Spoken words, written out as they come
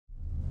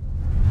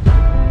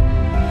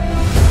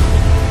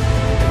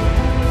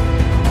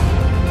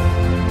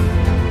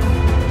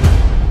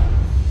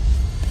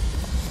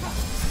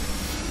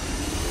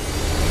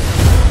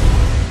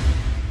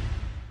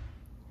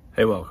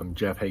from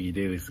Jeff Heggie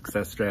Daily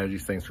Success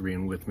Strategies. Thanks for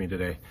being with me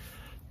today.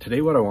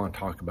 Today what I want to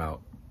talk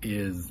about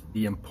is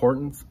the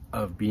importance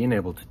of being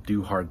able to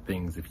do hard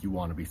things if you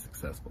want to be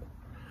successful.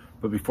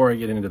 But before I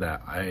get into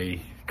that,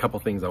 a couple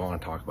things I want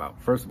to talk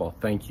about. First of all,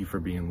 thank you for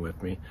being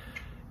with me.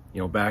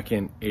 You know, back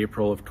in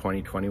April of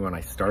 2020 when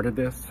I started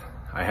this,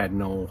 I had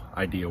no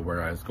idea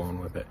where I was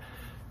going with it.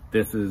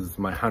 This is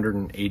my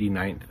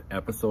 189th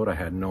episode. I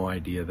had no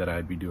idea that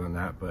I'd be doing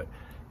that, but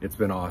it's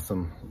been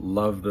awesome.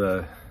 Love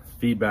the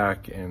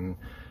feedback and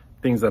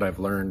things that I've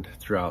learned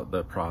throughout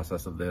the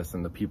process of this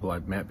and the people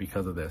I've met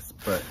because of this.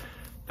 But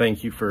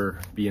thank you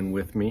for being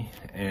with me,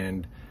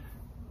 and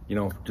you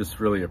know, just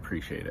really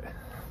appreciate it.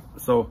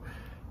 So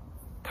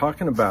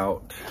talking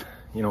about,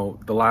 you know,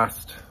 the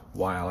last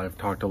while I've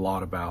talked a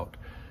lot about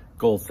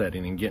goal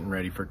setting and getting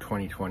ready for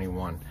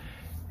 2021.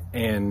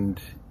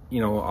 And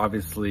you know,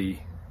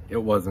 obviously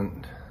it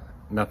wasn't,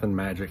 nothing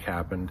magic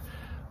happened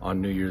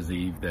on New Year's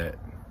Eve that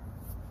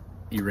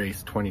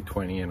erased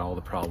 2020 and all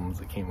the problems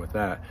that came with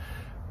that.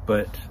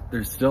 But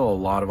there's still a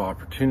lot of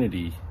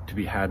opportunity to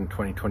be had in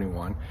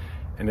 2021.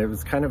 And it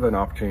was kind of an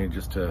opportunity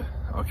just to,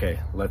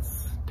 okay,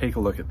 let's take a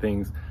look at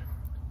things,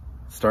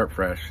 start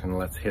fresh, and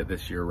let's hit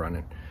this year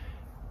running.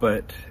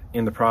 But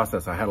in the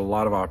process, I had a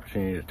lot of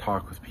opportunity to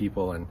talk with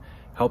people and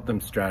help them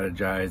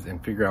strategize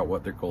and figure out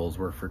what their goals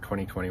were for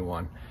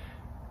 2021.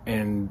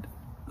 And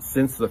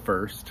since the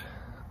first,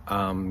 you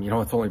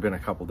know, it's only been a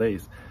couple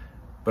days,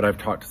 but I've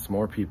talked to some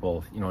more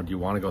people. You know, do you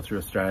want to go through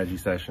a strategy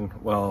session?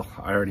 Well,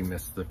 I already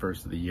missed the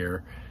first of the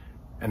year,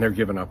 and they're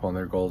giving up on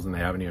their goals and they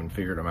haven't even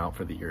figured them out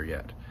for the year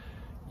yet.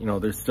 You know,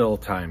 there's still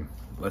time.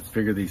 Let's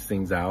figure these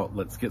things out.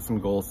 Let's get some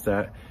goals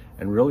set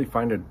and really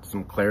find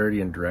some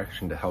clarity and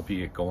direction to help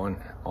you get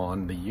going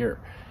on the year.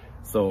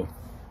 So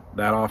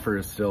that offer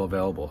is still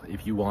available.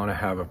 If you want to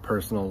have a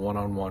personal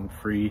one-on-one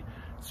free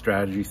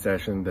strategy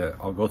session that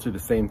I'll go through the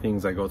same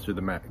things I go through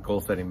the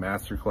goal setting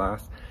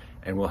masterclass,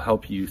 and we'll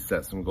help you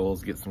set some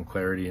goals, get some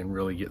clarity, and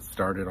really get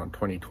started on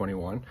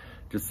 2021.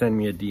 Just send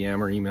me a DM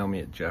or email me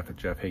at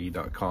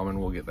jeff@jeffheggie.com and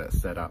we'll get that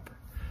set up.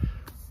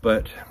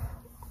 But,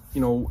 you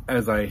know,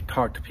 as I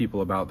talk to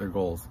people about their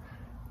goals,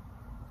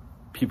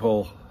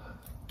 people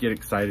get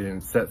excited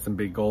and set some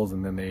big goals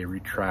and then they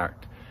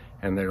retract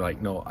and they're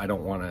like, no, I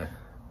don't want to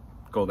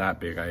go that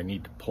big. I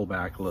need to pull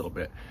back a little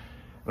bit.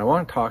 And I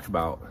want to talk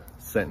about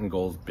setting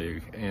goals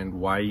big and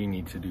why you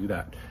need to do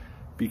that.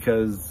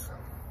 Because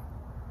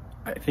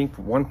I think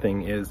one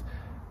thing is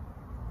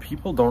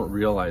people don't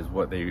realize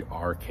what they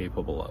are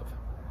capable of.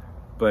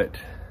 But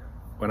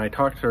when I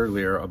talked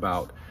earlier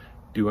about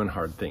doing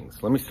hard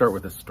things, let me start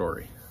with a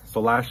story.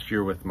 So last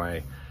year with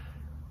my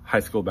high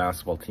school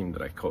basketball team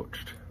that I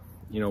coached,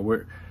 you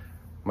know,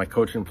 my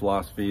coaching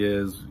philosophy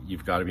is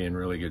you've got to be in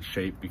really good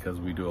shape because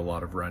we do a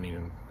lot of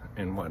running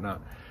and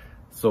whatnot.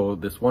 So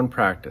this one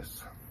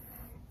practice,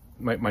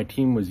 my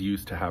team was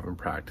used to having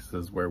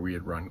practices where we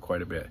had run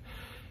quite a bit.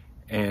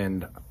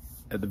 And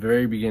at the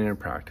very beginning of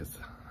practice,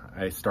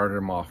 I started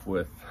them off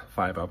with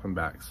 5 up and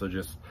back. So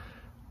just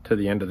to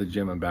the end of the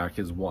gym and back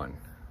is 1.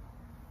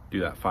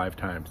 Do that 5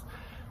 times.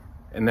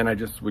 And then I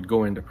just would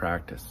go into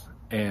practice.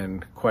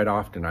 And quite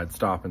often I'd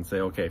stop and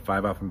say, okay,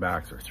 5 up and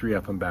backs or 3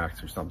 up and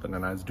backs or something.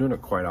 And I was doing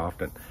it quite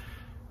often.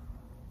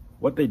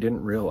 What they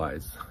didn't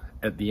realize,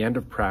 at the end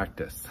of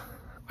practice,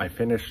 I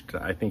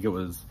think it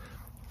was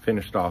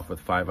finished off with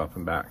 5 up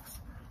and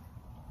backs.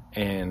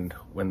 And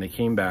when they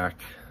came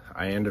back,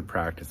 I ended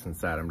practice and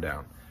sat them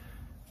down.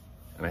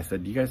 And I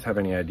said, do you guys have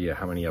any idea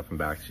how many up and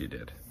backs you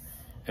did?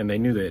 And they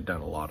knew they had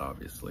done a lot,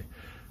 obviously,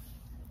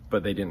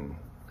 but they didn't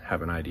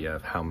have an idea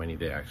of how many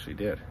they actually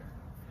did.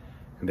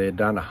 And they had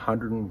done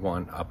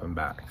 101 up and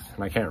backs.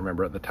 And I can't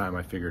remember at the time.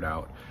 I figured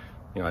out,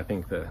 you know, I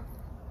think the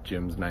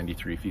gym's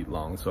 93 feet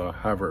long. So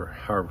however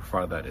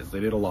far that is,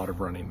 they did a lot of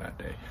running that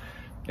day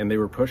and they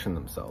were pushing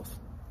themselves.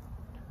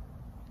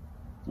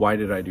 Why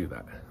did I do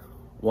that?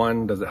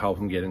 One, does it help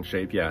them get in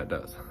shape? Yeah, it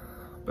does.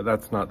 But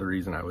that's not the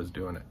reason I was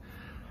doing it.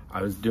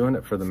 I was doing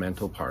it for the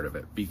mental part of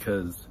it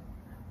because,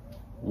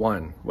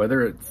 one,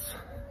 whether it's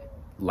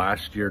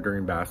last year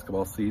during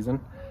basketball season,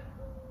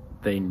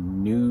 they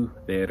knew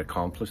they had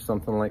accomplished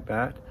something like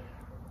that,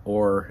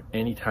 or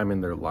any time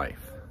in their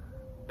life,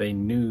 they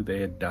knew they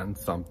had done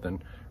something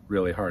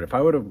really hard. If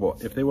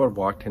they would have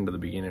walked into the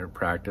beginning of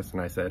practice and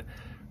I said,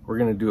 we're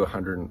going to do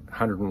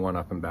 101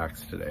 up and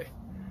backs today,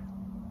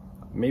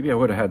 maybe I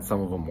would have had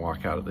some of them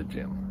walk out of the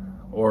gym.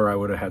 Or I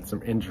would have had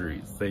some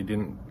injuries. They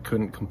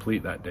couldn't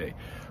complete that day,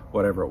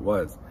 whatever it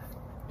was.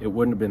 It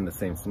wouldn't have been the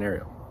same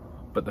scenario.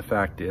 But the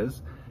fact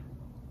is,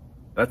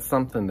 that's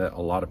something that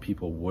a lot of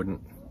people wouldn't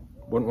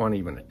want to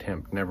even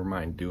attempt, never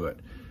mind do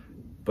it.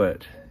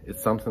 But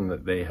it's something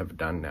that they have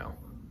done now,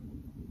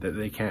 that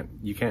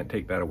you can't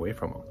take that away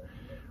from them.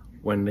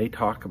 When they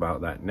talk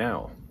about that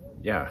now,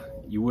 yeah,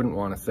 you wouldn't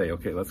want to say,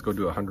 okay, let's go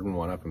do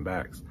 101 up and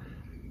backs.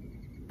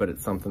 But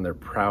it's something they're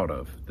proud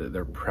of, that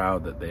they're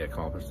proud that they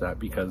accomplished that,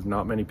 because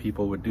not many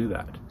people would do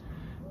that.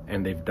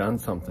 And they've done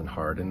something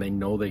hard and they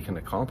know they can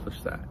accomplish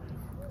that.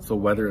 So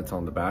whether it's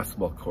on the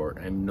basketball court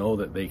and know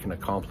that they can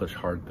accomplish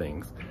hard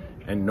things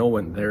and know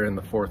when they're in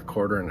the fourth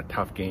quarter in a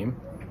tough game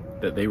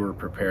that they were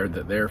prepared,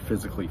 that they're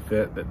physically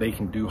fit, that they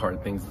can do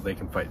hard things, that they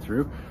can fight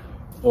through.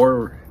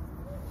 Or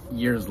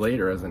years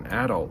later as an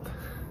adult,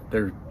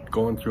 they're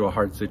going through a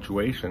hard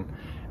situation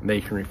and they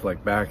can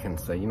reflect back and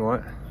say, you know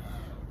what,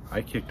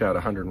 I kicked out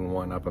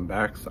 101 up and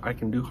backs, I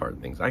can do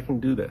hard things, I can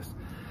do this.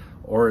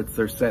 Or it's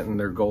they're setting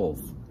their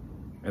goals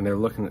and they're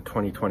looking at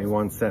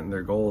 2021, setting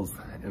their goals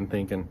and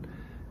thinking,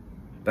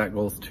 that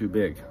goal's too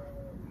big.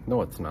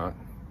 No, it's not.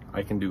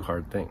 I can do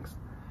hard things.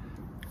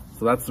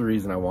 So that's the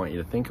reason I want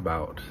you to think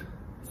about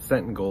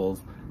setting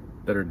goals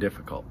that are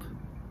difficult.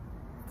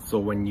 So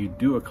when you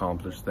do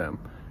accomplish them,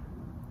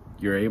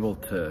 you're able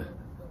to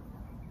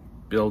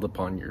build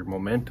upon your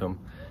momentum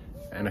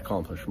and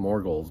accomplish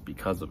more goals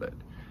because of it.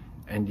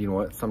 And you know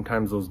what?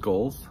 Sometimes those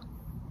goals,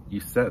 you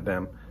set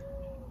them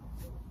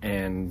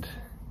and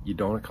you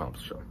don't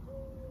accomplish them.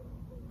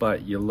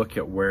 But you look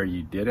at where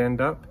you did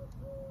end up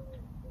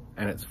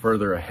and it's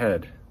further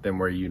ahead than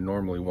where you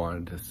normally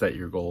wanted to set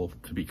your goal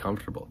to be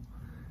comfortable.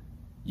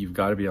 You've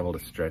got to be able to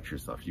stretch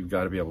yourself. You've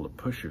got to be able to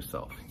push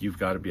yourself. You've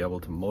got to be able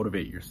to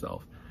motivate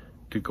yourself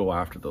to go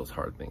after those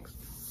hard things.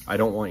 I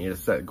don't want you to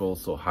set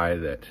goals so high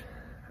that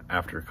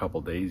after a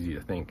couple days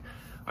you think,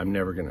 I'm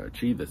never going to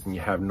achieve this, and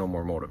you have no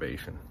more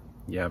motivation.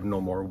 You have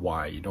no more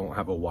why. You don't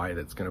have a why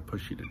that's going to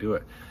push you to do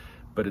it.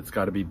 But it's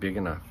got to be big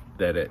enough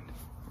that it,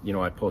 you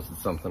know, I posted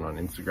something on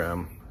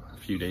Instagram a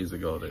few days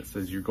ago that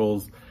says your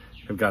goals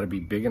have got to be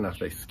big enough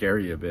they scare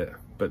you a bit,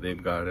 but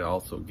they've got to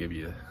also give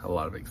you a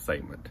lot of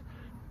excitement.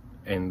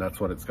 And that's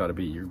what it's got to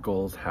be. Your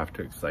goals have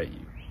to excite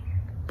you,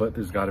 but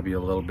there's got to be a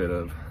little bit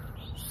of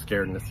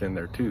scaredness in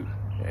there too.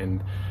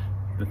 And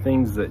the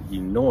things that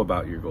you know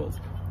about your goals,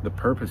 the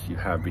purpose you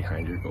have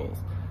behind your goals,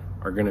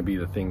 are going to be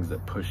the things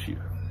that push you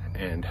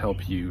and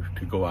help you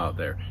to go out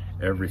there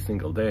every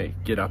single day.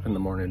 Get up in the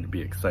morning to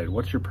be excited.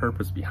 What's your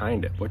purpose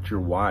behind it? What's your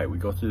why? We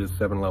go through this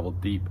 7-level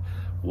deep.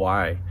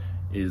 Why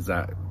is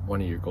that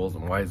one of your goals,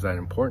 and why is that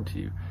important to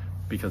you?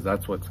 Because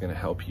that's what's going to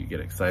help you get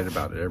excited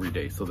about it every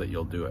day so that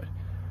you'll do it.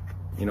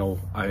 You know,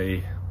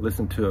 I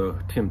listened to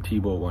Tim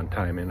Tebow one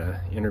time in an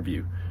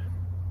interview,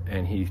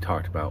 and he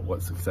talked about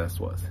what success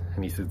was.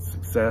 And he said,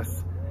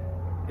 success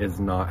is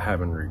not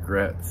having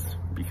regrets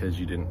because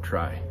you didn't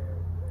try.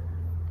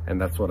 And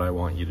that's what I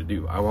want you to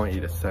do. I want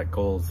you to set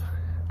goals.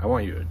 I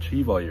want you to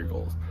achieve all your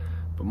goals.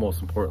 But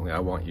most importantly, I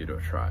want you to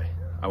try.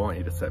 I want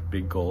you to set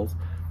big goals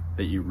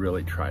that you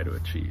really try to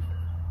achieve.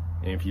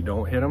 And if you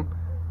don't hit them,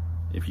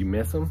 if you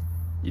miss them,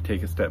 you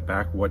take a step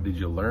back. What did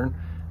you learn?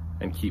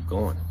 And keep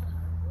going.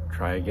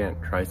 Try again.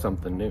 Try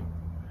something new.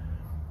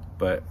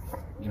 But,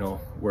 you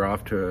know, we're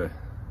off to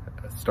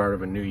a start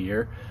of a new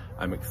year.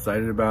 I'm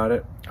excited about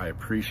it. I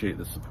appreciate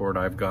the support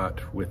I've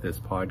got with this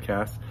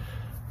podcast.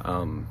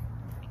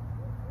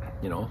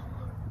 You know,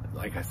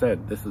 like I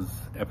said, this is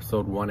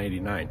episode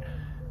 189.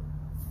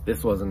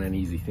 This wasn't an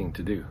easy thing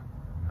to do.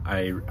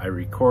 I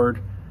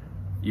record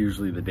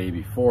usually the day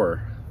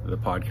before the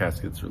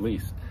podcast gets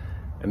released.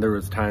 And there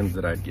was times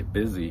that I'd get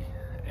busy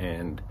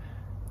and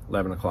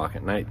 11 o'clock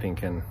at night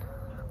thinking,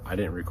 I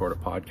didn't record a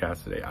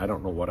podcast today. I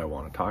don't know what I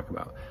want to talk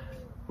about.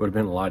 Would have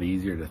been a lot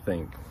easier to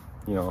think,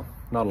 you know,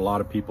 not a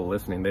lot of people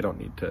listening, they don't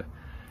need to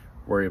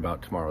worry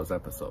about tomorrow's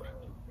episode.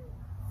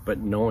 But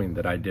knowing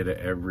that I did it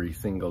every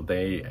single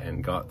day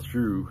and got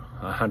through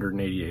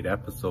 188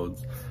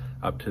 episodes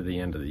up to the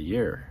end of the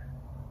year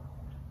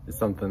is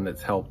something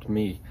that's helped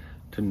me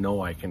to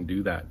know I can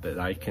do that, that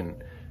I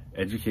can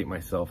educate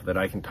myself, that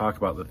I can talk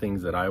about the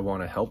things that I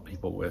want to help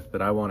people with,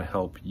 that I want to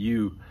help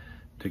you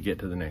to get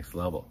to the next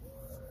level.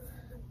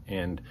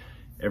 And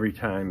every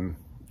time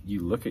you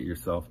look at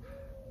yourself,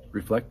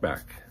 reflect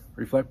back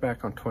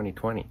on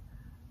 2020.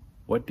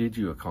 What did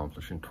you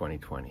accomplish in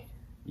 2020?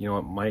 You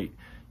know,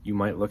 you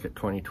might look at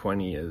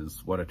 2020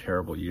 as what a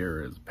terrible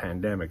year is,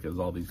 pandemic, as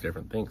all these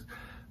different things.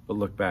 But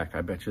look back,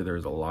 I bet you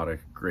there's a lot of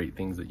great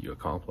things that you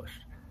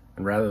accomplished.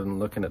 And rather than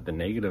looking at the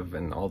negative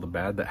and all the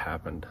bad that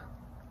happened,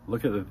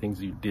 look at the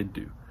things you did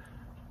do.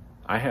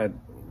 I had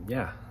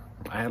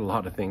a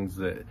lot of things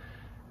that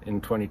in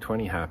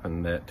 2020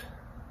 happened that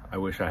I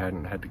wish I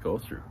hadn't had to go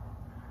through.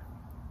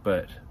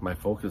 But my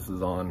focus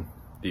is on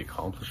the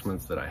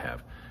accomplishments that I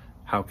have.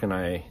 How can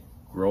I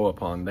grow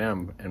upon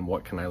them, and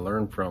what can I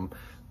learn from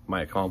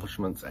my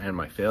accomplishments and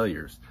my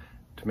failures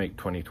to make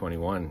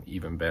 2021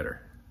 even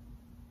better?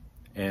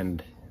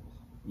 And,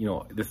 you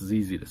know, this is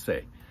easy to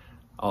say.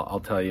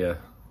 I'll tell you,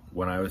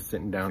 when I was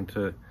sitting down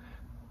to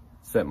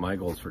set my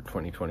goals for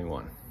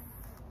 2021,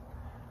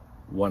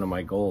 one of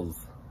my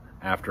goals,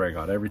 after I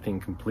got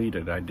everything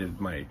completed, I did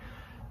my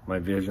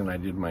vision, I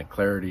did my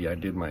clarity, I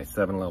did my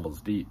 7 levels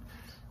deep.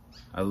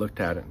 I looked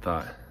at it and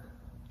thought,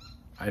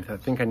 I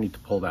think I need to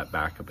pull that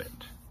back a bit.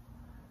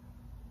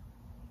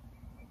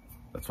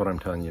 That's what I'm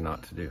telling you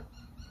not to do.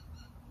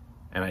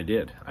 And I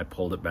did. I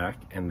pulled it back,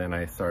 and then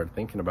I started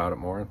thinking about it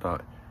more and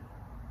thought,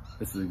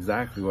 this is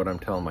exactly what I'm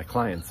telling my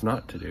clients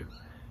not to do.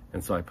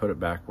 And so I put it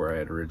back where I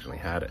had originally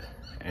had it.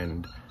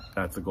 And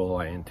that's a goal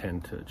I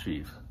intend to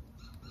achieve.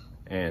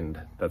 And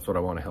that's what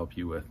I want to help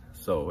you with.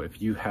 So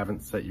if you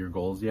haven't set your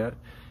goals yet,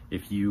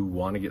 if you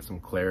want to get some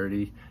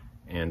clarity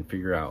and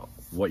figure out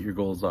what your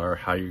goals are,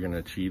 how you're going to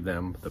achieve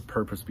them, the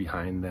purpose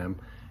behind them,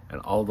 and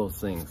all those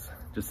things,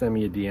 just send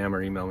me a DM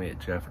or email me at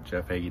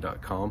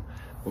jeff@jeffheggie.com.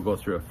 We'll go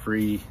through a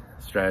free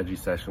strategy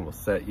session. We'll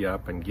set you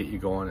up and get you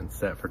going and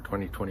set for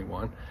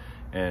 2021.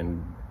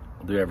 And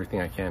I'll do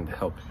everything I can to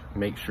help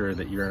make sure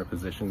that you're in a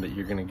position that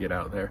you're going to get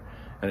out there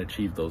and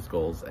achieve those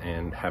goals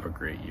and have a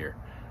great year.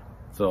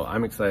 So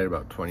I'm excited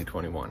about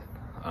 2021.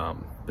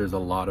 There's a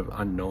lot of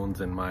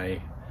unknowns in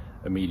my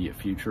immediate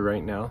future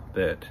right now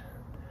that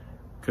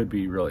could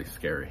be really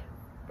scary,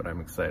 but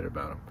I'm excited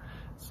about them.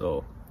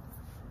 So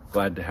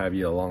glad to have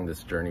you along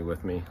this journey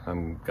with me.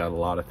 I've got a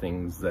lot of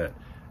things that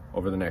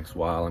over the next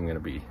while I'm going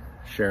to be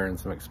sharing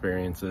some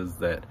experiences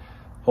that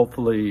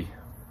hopefully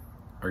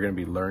are going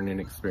to be learning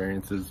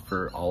experiences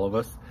for all of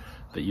us,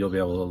 that you'll be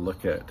able to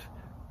look at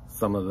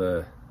some of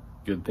the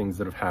good things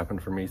that have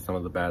happened for me, some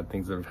of the bad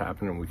things that have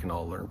happened, and we can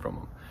all learn from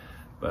them.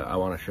 But I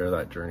want to share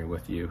that journey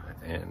with you,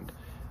 and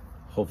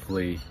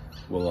hopefully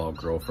we'll all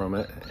grow from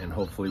it, and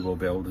hopefully we'll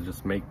be able to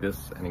just make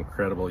this an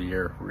incredible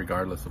year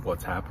regardless of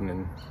what's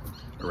happening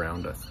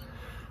around us.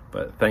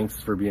 But thanks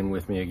for being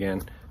with me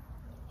again.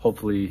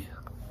 Hopefully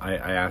I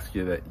ask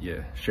you that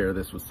you share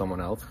this with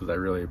someone else, because I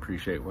really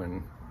appreciate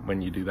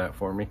when you do that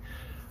for me.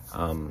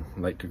 I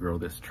like to grow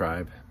this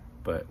tribe,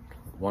 but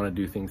want to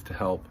do things to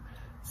help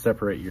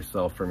separate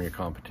yourself from your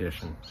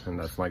competition, and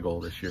that's my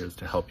goal this year, is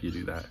to help you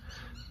do that.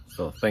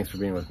 So thanks for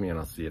being with me, and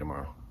I'll see you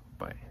tomorrow.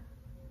 Bye.